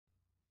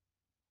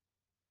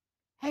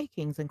Hey,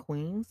 kings and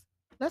queens.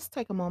 Let's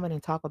take a moment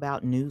and talk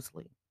about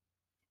Newsly.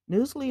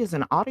 Newsly is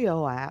an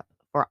audio app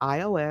for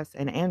iOS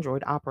and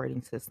Android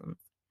operating systems.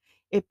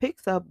 It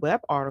picks up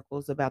web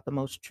articles about the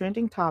most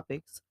trending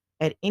topics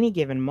at any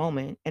given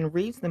moment and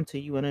reads them to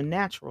you in a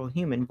natural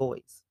human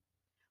voice.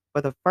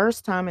 For the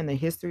first time in the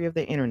history of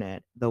the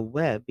internet, the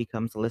web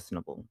becomes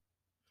listenable.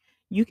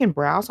 You can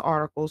browse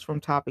articles from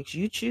topics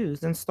you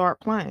choose and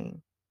start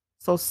playing.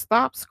 So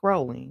stop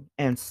scrolling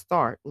and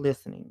start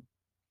listening.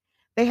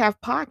 They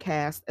have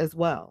podcasts as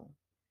well.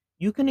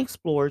 You can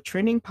explore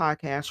trending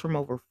podcasts from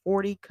over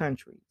 40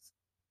 countries.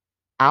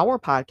 Our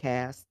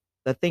podcast,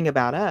 The Thing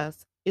About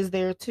Us, is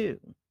there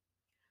too.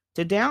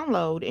 To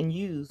download and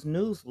use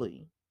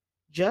Newsly,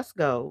 just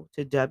go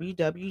to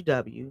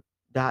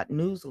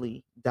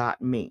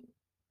www.newsly.me.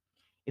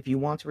 If you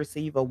want to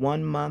receive a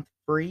 1 month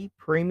free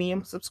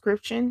premium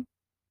subscription,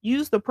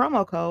 use the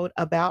promo code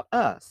About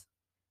Us.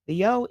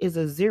 The O is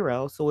a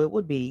zero, so it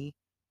would be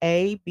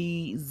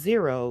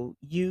AB0UTUS.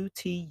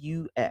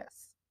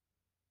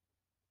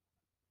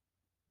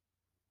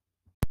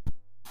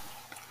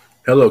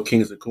 Hello,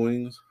 kings and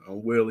queens.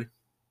 I'm Willie.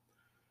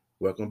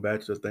 Welcome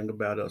back to the Thing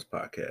About Us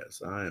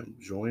podcast. I am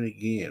joined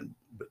again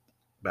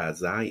by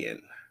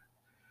Zion,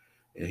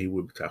 and he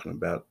will be talking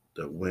about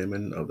the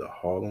women of the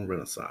Harlem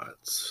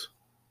Renaissance.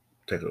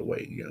 Take it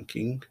away, young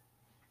king.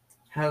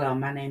 Hello,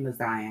 my name is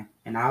Diane,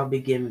 and I'll be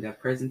giving a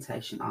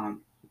presentation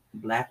on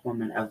Black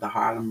women of the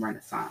Harlem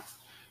Renaissance.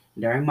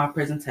 During my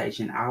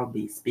presentation, I'll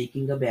be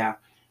speaking about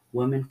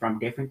women from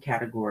different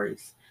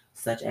categories,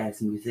 such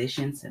as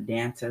musicians,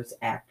 dancers,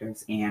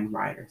 actors, and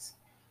writers.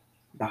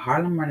 The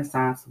Harlem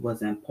Renaissance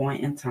was a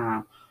point in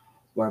time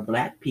where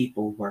Black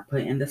people were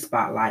put in the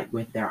spotlight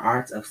with their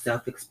arts of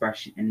self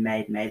expression and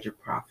made major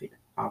profit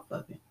off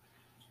of it.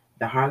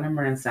 The Harlem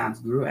Renaissance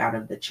grew out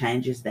of the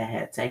changes that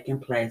had taken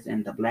place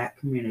in the Black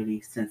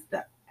community since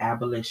the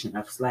abolition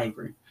of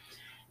slavery,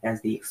 as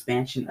the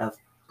expansion of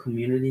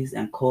communities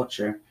and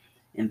culture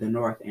in the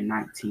North in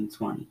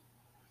 1920.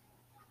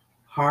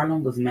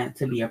 Harlem was meant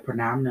to be a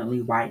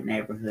predominantly white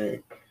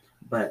neighborhood,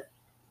 but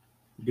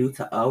due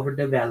to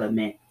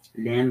overdevelopment,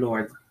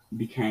 landlords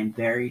became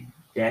very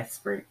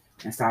desperate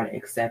and started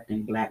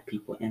accepting Black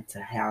people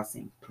into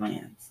housing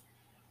plans.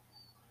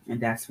 And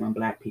that's when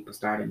Black people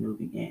started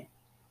moving in.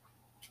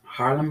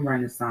 Harlem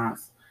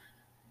Renaissance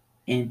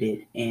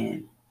ended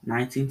in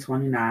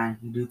 1929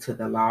 due to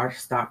the large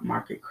stock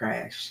market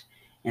crash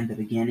and the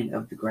beginning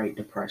of the Great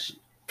Depression.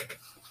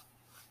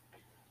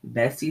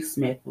 Bessie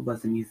Smith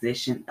was a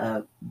musician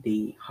of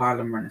the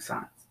Harlem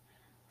Renaissance.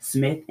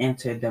 Smith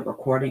entered the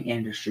recording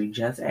industry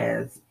just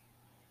as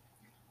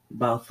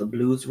both the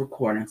blues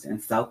recordings and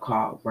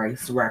so-called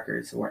race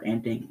records were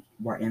entering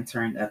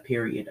a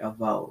period of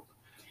vogue.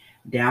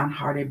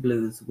 Downhearted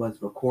Blues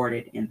was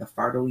recorded in the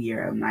fertile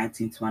year of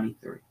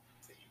 1923.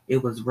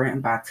 It was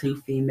written by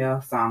two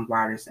female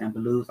songwriters and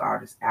blues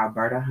artists,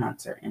 Alberta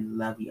Hunter and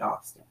Lovey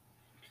Austin.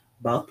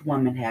 Both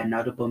women had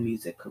notable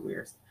music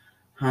careers.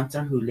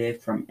 Hunter, who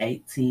lived from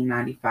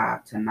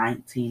 1895 to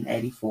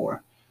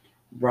 1984,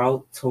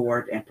 wrote,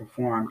 toured, and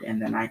performed in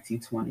the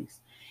 1920s,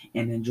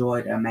 and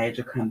enjoyed a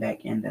major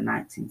comeback in the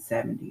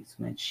 1970s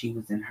when she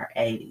was in her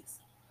 80s.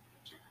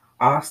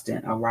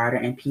 Austin, a writer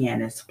and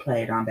pianist,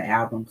 played on the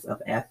albums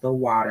of Ethel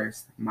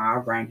Waters, Ma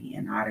Rainey,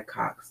 and Ida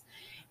Cox.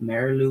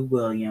 Mary Lou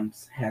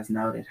Williams has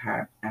noted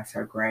her as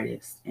her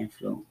greatest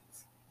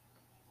influence.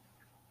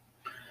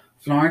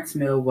 Florence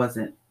Mills was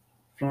a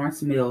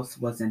Florence Mills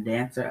was a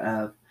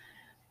dancer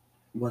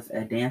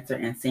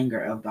and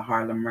singer of the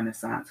Harlem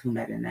Renaissance who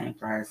made a name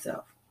for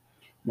herself.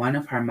 One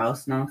of her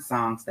most known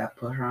songs that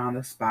put her on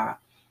the spot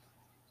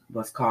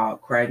was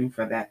called Craving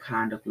for That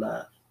Kind of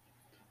Love.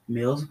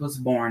 Mills was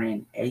born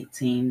in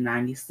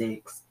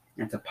 1896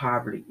 into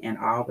poverty and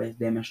always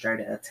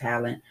demonstrated a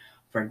talent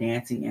for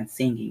dancing and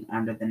singing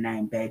under the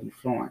name Baby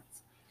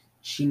Florence.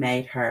 She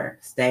made her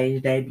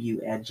stage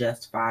debut at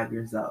just 5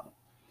 years old.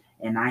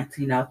 In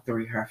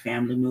 1903, her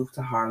family moved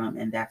to Harlem,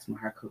 and that's when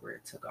her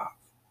career took off.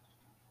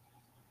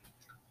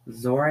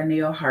 Zora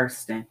Neale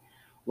Hurston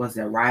was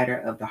a writer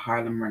of the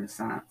Harlem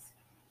Renaissance.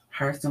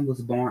 Hurston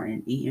was born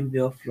in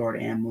Eatonville,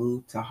 Florida, and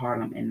moved to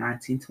Harlem in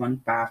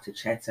 1925 to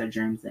chase her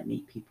dreams and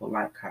meet people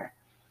like her.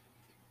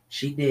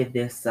 She did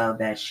this so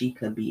that she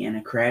could be in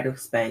a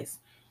creative space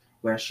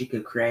where she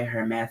could create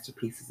her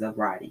masterpieces of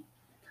writing.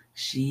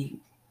 She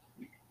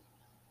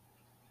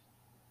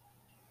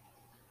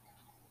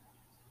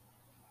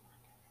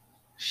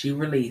she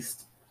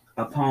released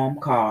a poem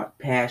called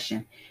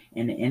Passion,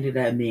 and it ended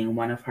up being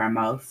one of her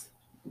most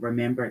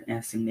remembered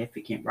and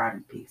significant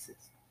writing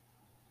pieces.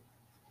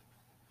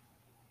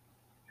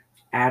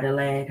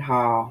 Adelaide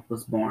Hall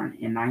was born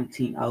in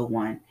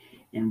 1901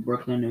 in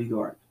Brooklyn, New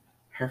York.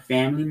 Her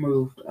family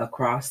moved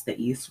across the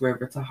East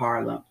River to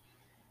Harlem.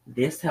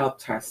 This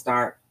helped her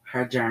start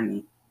her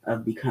journey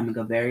of becoming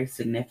a very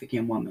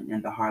significant woman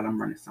in the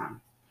Harlem Renaissance.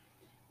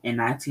 In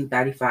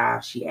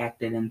 1935, she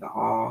acted in the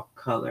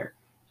all-color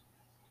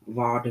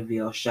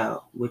vaudeville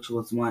show, which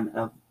was one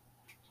of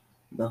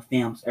the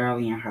films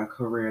early in her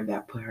career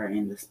that put her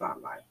in the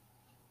spotlight.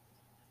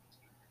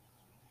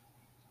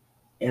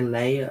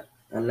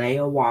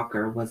 Elia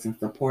Walker was a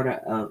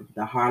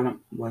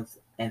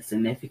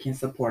significant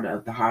supporter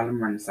of the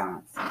Harlem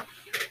Renaissance.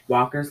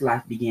 Walker's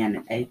life began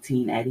in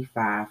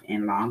 1885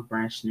 in Long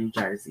Branch, New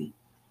Jersey.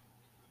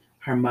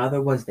 Her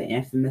mother was the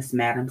infamous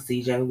Madam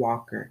C.J.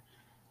 Walker,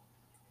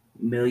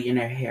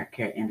 millionaire hair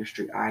care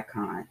industry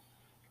icon.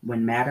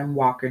 When Madam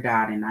Walker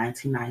died in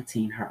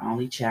 1919, her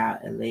only child,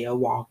 Elia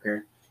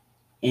Walker,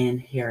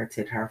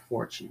 inherited her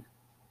fortune.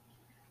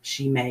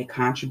 She made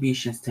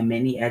contributions to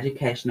many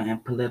educational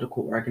and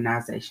political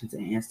organizations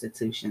and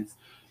institutions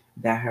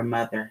that her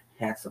mother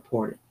had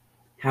supported.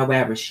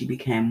 However, she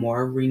became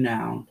more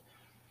renowned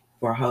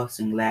for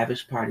hosting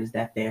lavish parties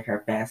that fed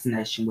her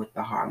fascination with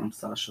the Harlem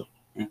social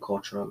and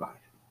cultural life.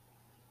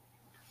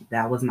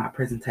 That was my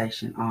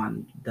presentation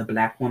on the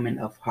Black woman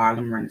of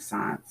Harlem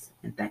Renaissance,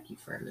 and thank you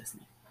for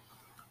listening.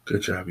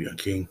 Good job, young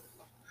king.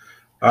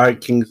 All right,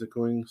 kings and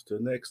queens.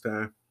 Till next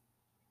time.